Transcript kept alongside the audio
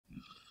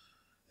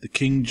The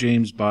King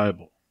James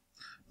Bible,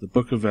 the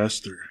Book of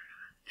Esther,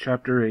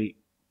 Chapter 8.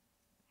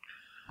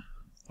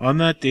 On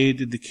that day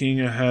did the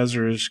king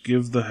Ahasuerus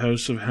give the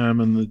house of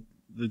Haman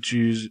the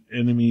Jews'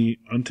 enemy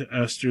unto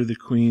Esther the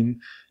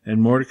queen,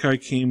 and Mordecai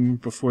came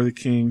before the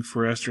king,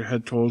 for Esther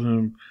had told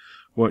him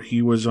what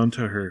he was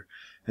unto her.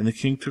 And the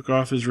king took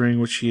off his ring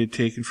which he had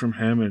taken from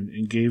Haman,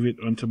 and gave it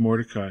unto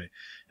Mordecai.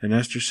 And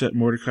Esther set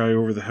Mordecai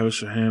over the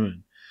house of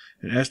Haman.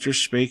 And Esther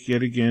spake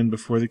yet again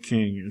before the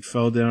king, and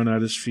fell down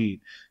at his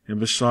feet, and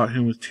besought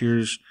him with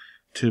tears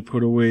to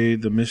put away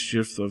the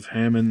mischief of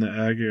Haman the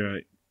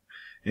Agagite,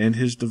 and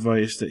his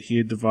device that he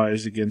had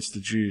devised against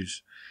the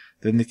Jews.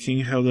 Then the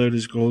king held out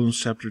his golden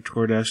scepter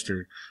toward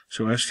Esther.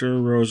 So Esther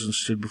arose and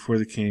stood before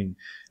the king,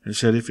 and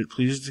said, If it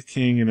pleases the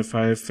king, and if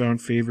I have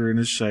found favor in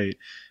his sight,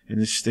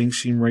 and this thing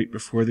seem right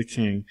before the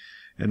king,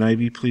 and I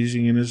be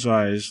pleasing in his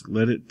eyes,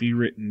 let it be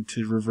written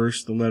to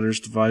reverse the letters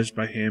devised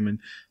by Haman,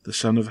 the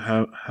son of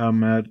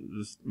Hammedatha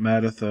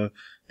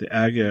the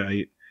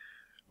Agagite,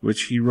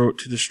 which he wrote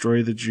to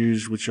destroy the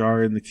Jews which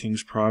are in the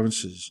king's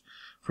provinces.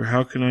 For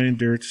how can I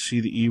endure to see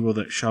the evil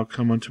that shall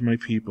come unto my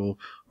people,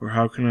 or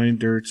how can I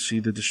endure to see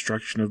the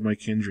destruction of my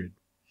kindred?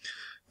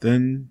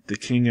 Then the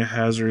king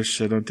Ahasuerus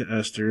said unto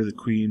Esther the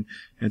queen,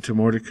 and to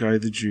Mordecai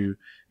the Jew,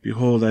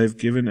 Behold, I have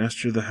given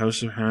Esther the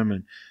house of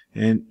Haman,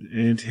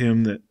 and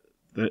him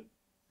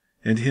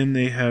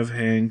they have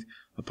hanged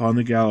upon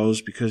the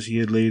gallows, because he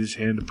had laid his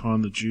hand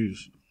upon the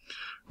Jews.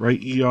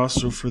 Write ye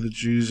also for the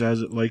Jews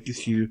as it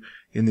liketh you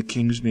in the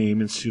king's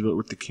name, and seal it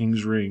with the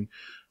king's ring.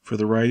 For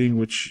the writing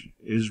which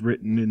is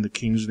written in the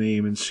king's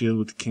name, and sealed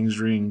with the king's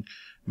ring,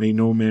 may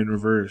no man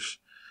reverse.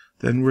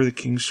 Then were the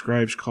king's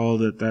scribes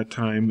called at that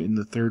time in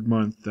the 3rd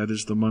month, that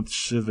is the month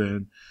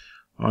Sivan,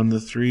 on the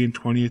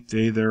 23rd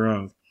day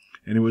thereof.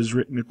 And it was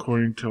written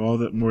according to all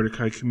that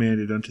Mordecai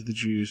commanded unto the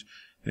Jews,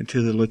 and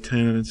to the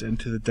lieutenants, and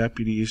to the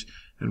deputies,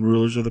 and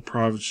rulers of the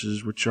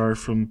provinces, which are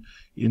from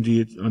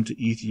India unto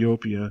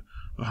Ethiopia,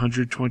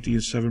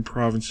 127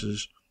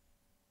 provinces,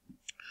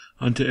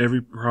 unto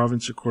every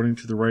province according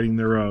to the writing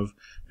thereof,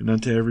 and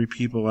unto every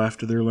people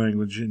after their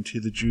language, and to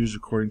the Jews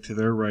according to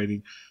their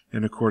writing,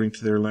 and according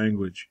to their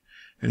language.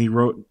 And he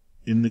wrote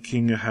in the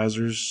king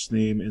Ahasuerus'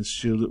 name, and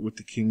sealed it with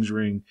the king's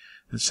ring,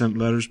 and sent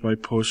letters by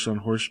posts on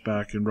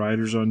horseback, and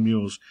riders on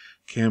mules,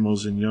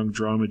 camels, and young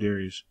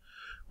dromedaries,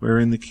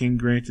 wherein the king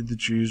granted the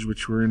Jews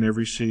which were in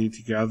every city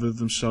to gather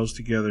themselves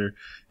together,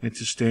 and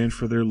to stand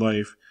for their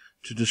life,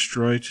 to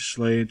destroy, to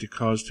slay, and to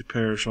cause to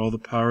perish all the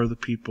power of the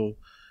people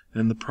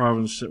and the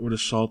province that would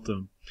assault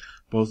them,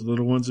 both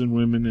little ones and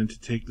women, and to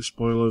take the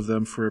spoil of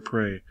them for a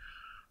prey.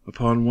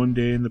 Upon one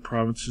day in the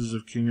provinces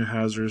of King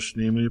Ahasuerus,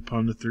 namely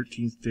upon the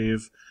 13th day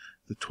of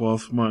the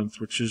 12th month,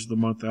 which is the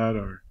month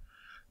Adar,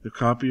 the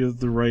copy of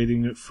the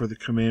writing for the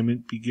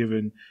commandment be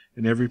given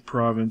in every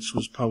province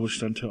was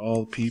published unto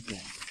all people,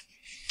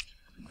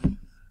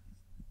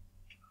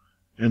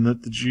 and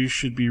that the Jews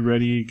should be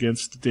ready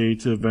against the day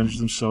to avenge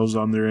themselves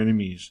on their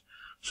enemies.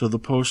 So the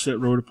posts that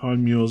rode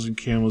upon mules and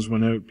camels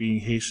went out, being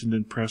hastened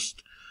and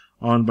pressed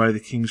on by the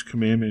king's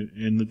commandment,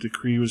 and the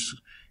decree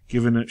was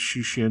given at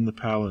Shushan the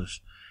palace.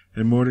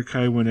 And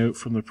Mordecai went out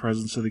from the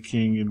presence of the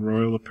king in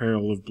royal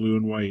apparel of blue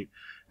and white,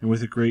 and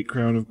with a great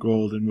crown of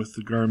gold, and with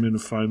the garment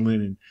of fine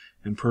linen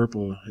and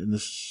purple. And the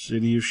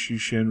city of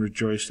Shushan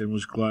rejoiced and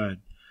was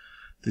glad.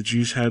 The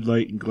Jews had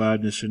light and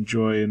gladness and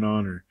joy and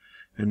honor.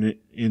 And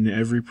in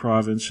every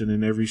province and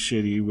in every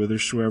city,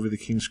 whithersoever the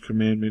king's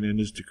commandment and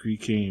his decree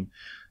came,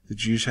 the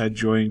Jews had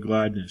joy and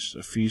gladness,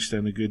 a feast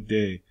and a good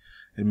day.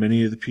 And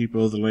many of the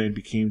people of the land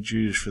became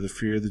Jews, for the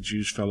fear of the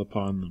Jews fell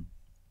upon them.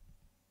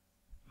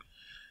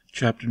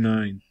 Chapter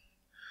 9.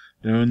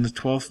 Now in the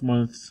 12th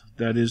month,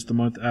 that is the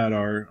month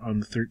Adar, on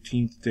the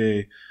 13th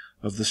day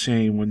of the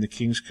same, when the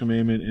king's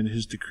commandment and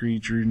his decree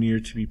drew near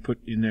to be put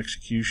in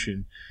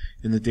execution,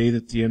 in the day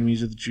that the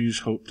enemies of the Jews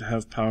hoped to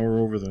have power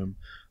over them,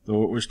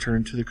 though it was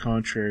turned to the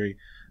contrary,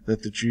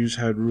 that the Jews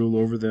had rule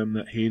over them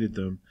that hated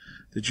them,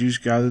 the Jews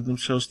gathered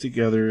themselves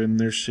together in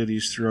their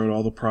cities throughout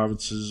all the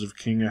provinces of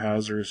King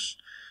Ahasuerus,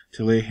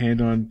 to lay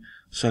hand on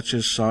such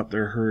as sought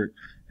their hurt,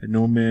 and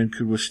no man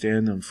could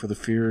withstand them, for the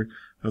fear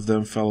of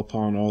them fell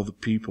upon all the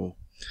people.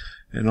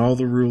 And all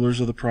the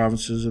rulers of the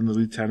provinces, and the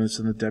lieutenants,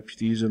 and the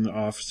deputies, and the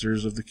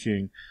officers of the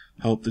king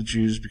helped the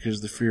Jews, because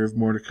the fear of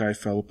Mordecai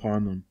fell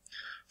upon them.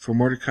 For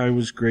Mordecai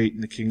was great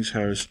in the king's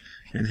house,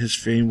 and his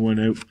fame went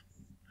out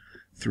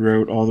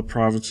throughout all the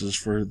provinces,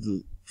 for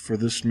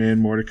this man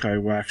Mordecai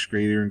waxed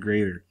greater and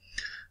greater.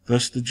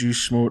 Thus the Jews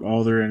smote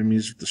all their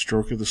enemies with the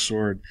stroke of the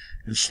sword,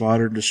 and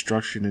slaughtered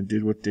destruction, and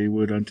did what they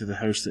would unto the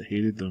house that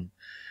hated them.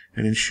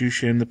 And in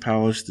Shushan the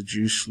palace the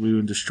Jews slew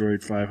and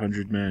destroyed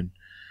 500 men.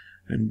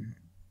 And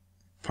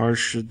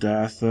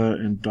Parshadatha,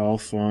 and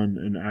Dalphon,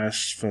 and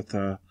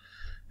Asphatha,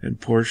 and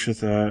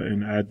Porshitha,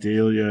 and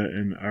Adalia,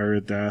 and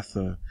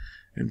Aridatha,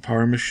 and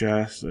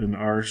Parmashath, and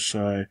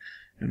Arsai,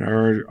 and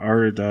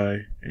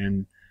Aridai,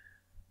 and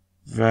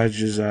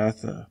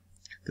Vajizatha.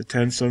 The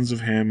 10 sons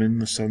of Haman,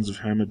 the sons of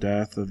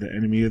Hammedatha, the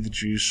enemy of the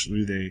Jews,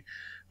 slew they,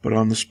 but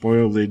on the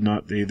spoil laid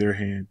not they their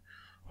hand.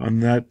 On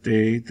that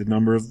day the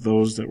number of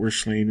those that were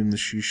slain in the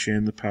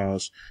Shushan the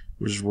palace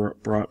was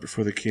brought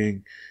before the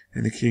king.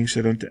 And the king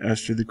said unto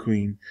Esther the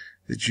queen,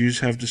 The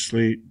Jews have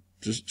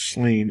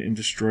slain and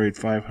destroyed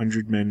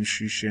 500 men in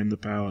Shushan the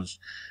palace,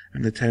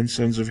 and the 10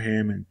 sons of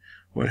Haman.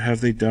 What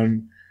have they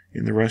done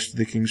in the rest of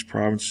the king's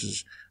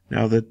provinces?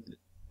 Now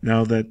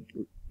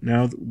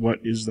what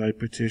is thy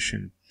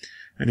petition?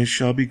 And it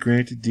shall be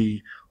granted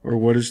thee, or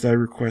what is thy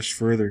request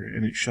further?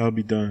 And it shall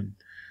be done.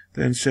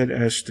 Then said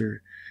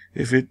Esther,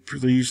 If it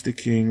please the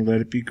king,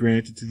 let it be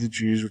granted to the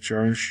Jews which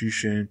are in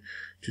Shushan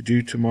to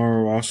do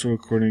tomorrow also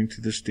according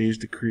to this day's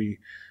decree,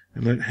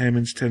 and let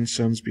Haman's 10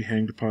 sons be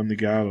hanged upon the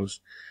gallows.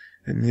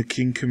 And the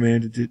king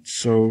commanded it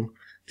so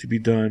to be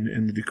done,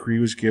 and the decree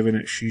was given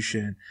at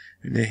Shushan,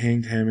 and they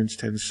hanged Haman's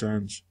 10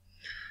 sons.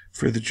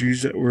 For the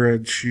Jews that were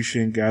at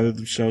Shushan gathered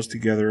themselves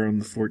together on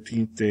the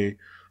 14th day,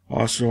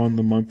 also on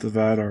the month of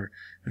Adar,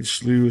 and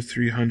slew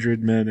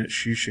 300 men at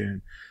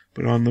Shushan.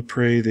 But on the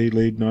prey they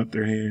laid not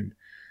their hand.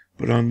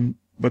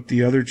 But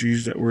the other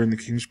Jews that were in the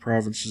king's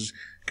provinces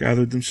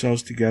gathered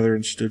themselves together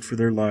and stood for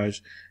their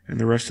lives, and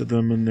the rest of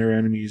them and their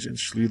enemies, and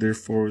slew their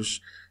foes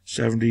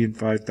 70 and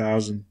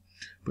 5,000.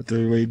 But they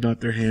laid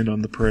not their hand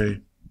on the prey.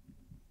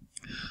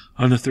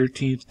 On the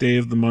 13th day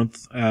of the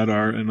month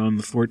Adar, and on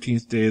the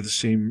 14th day of the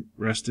same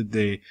rested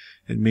day,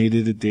 and made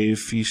it a day of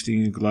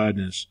feasting and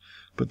gladness.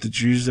 But the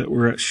Jews that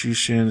were at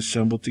Shushan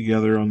assembled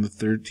together on the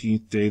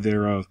 13th day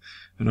thereof,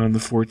 and on the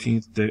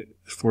 14th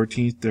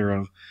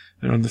thereof,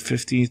 and on the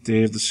 15th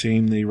day of the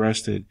same they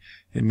rested,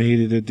 and made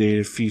it a day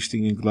of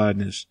feasting and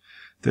gladness.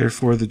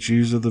 Therefore the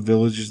Jews of the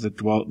villages that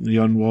dwelt in the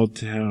unwalled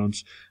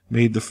towns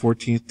made the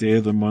 14th day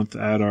of the month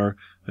Adar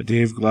a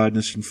day of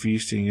gladness and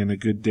feasting, and a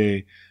good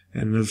day,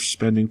 and of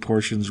spending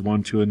portions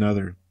one to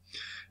another.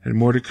 And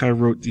Mordecai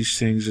wrote these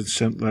things, and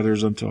sent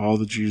letters unto all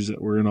the Jews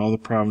that were in all the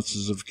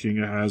provinces of King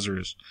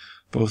Ahasuerus,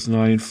 both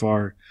nigh and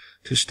far,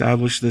 to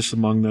establish this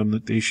among them,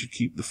 that they should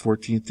keep the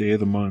 14th day of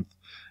the month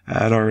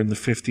Adar, and the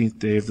 15th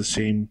day of the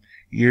same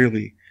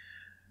yearly,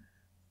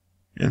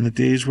 and the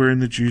days wherein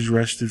the Jews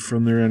rested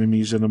from their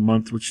enemies, and a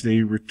month which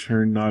they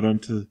returned not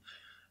unto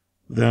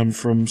them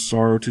from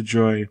sorrow to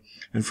joy,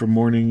 and from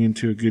mourning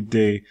into a good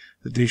day,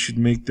 that they should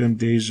make them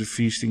days of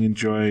feasting and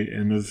joy,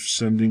 and of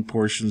sending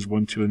portions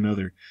one to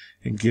another,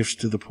 and gifts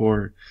to the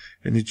poor.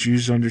 And the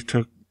Jews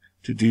undertook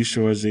to do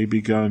so as they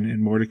begun,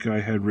 and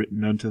Mordecai had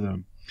written unto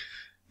them.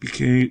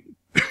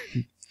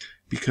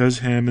 Because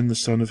Haman the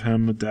son of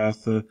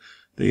Hammedatha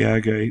the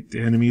Agagite, the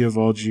enemy of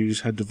all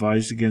Jews, had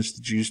devised against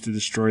the Jews to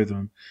destroy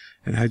them,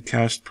 and had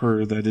cast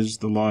pur, that is,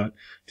 the lot,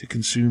 to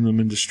consume them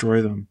and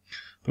destroy them.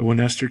 But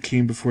when Esther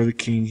came before the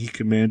king, he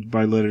commanded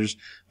by letters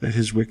that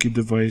his wicked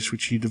device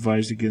which he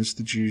devised against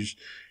the Jews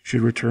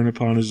should return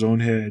upon his own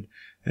head,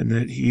 and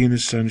that he and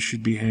his sons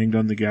should be hanged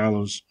on the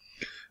gallows.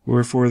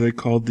 Wherefore they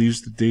called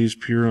these the days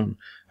Purim,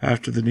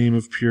 after the name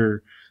of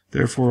Pur.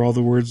 Therefore all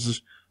the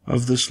words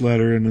of this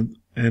letter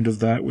and of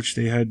that which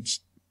they had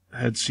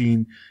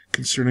seen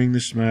concerning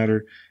this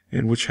matter,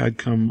 and which had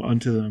come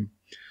unto them,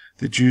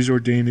 the Jews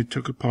ordained and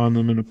took upon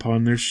them, and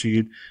upon their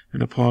seed,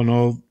 and upon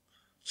all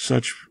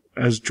such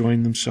as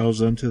joined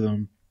themselves unto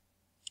them,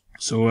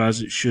 so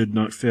as it should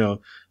not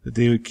fail, that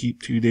they would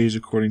keep 2 days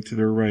according to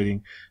their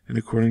writing, and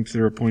according to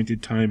their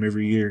appointed time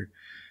every year,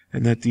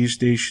 and that these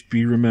days should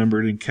be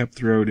remembered and kept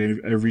throughout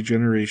every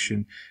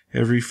generation,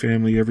 every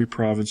family, every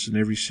province, and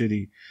every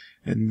city,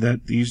 and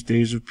that these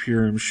days of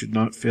Purim should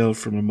not fail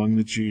from among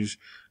the Jews,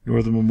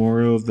 nor the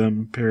memorial of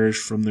them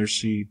perish from their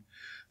seed.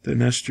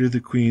 Then Esther the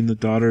queen, the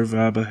daughter of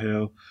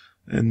Abihail,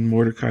 and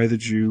Mordecai the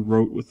Jew,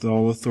 wrote with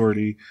all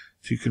authority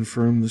to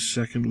confirm the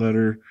second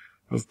letter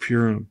of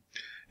Purim.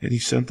 And he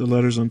sent the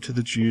letters unto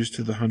the Jews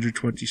to the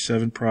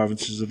 127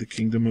 provinces of the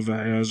kingdom of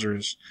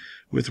Ahasuerus,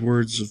 with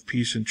words of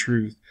peace and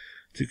truth,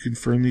 to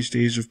confirm these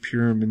days of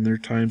Purim in their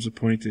times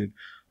appointed,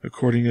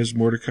 according as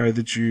Mordecai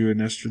the Jew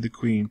and Esther the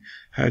queen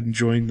had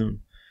enjoined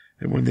them.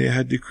 And when they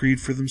had decreed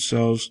for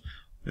themselves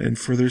and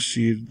for their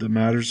seed the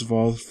matters of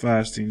all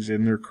fastings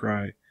and their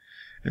cry,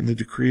 and the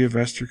decree of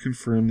Esther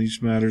confirmed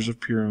these matters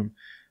of Purim,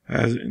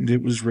 and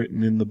it was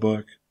written in the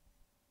book.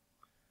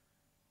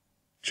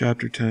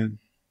 Chapter 10.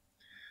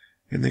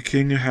 And the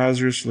king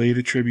Ahasuerus laid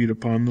a tribute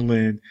upon the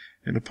land,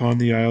 and upon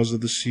the isles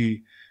of the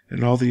sea,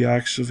 and all the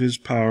acts of his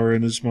power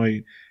and his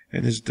might,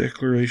 and his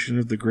declaration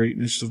of the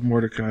greatness of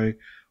Mordecai,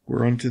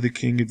 whereunto the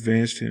king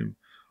advanced him.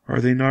 Are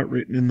they not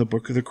written in the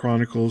book of the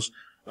Chronicles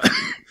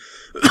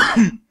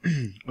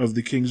of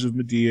the kings of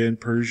Media and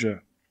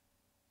Persia?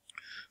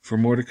 For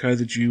Mordecai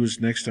the Jew was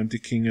next unto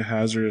King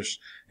Ahasuerus,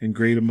 and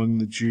great among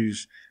the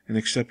Jews, and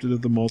accepted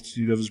of the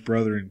multitude of his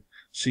brethren,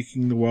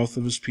 seeking the wealth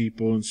of his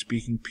people, and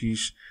speaking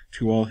peace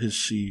to all his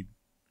seed.